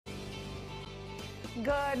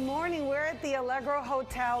Good morning. We're at the Allegro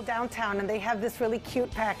Hotel downtown, and they have this really cute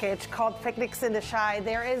package called Picnics in the Shy.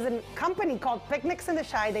 There is a company called Picnics in the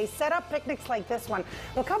Shy. They set up picnics like this one.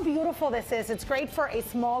 Look how beautiful this is. It's great for a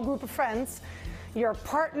small group of friends, your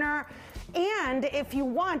partner, and if you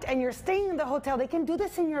want, and you're staying in the hotel, they can do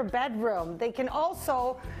this in your bedroom. They can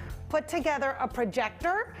also put together a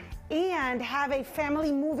projector and have a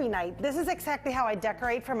family movie night. This is exactly how I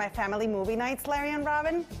decorate for my family movie nights, Larry and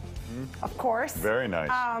Robin. Of course. Very nice.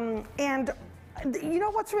 And you know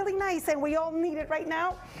what's really nice, and we all need it right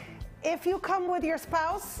now? If you come with your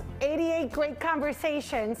spouse, 88 great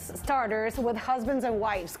conversations starters with husbands and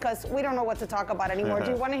wives, because we don't know what to talk about anymore.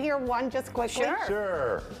 Do you want to hear one just quickly?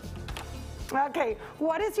 Sure. Okay,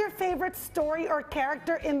 what is your favorite story or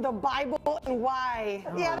character in the Bible and why?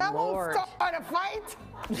 Oh, yeah, that Lord. won't start a fight.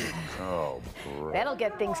 Oh, bro. That'll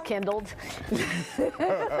get things kindled. Let's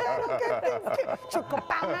talk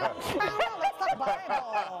Bible.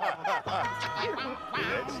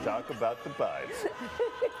 Let's talk about the Bible.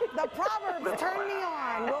 The Proverbs turn me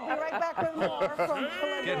on. We'll be right back with more from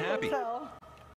Allegro Get happy. Hotel.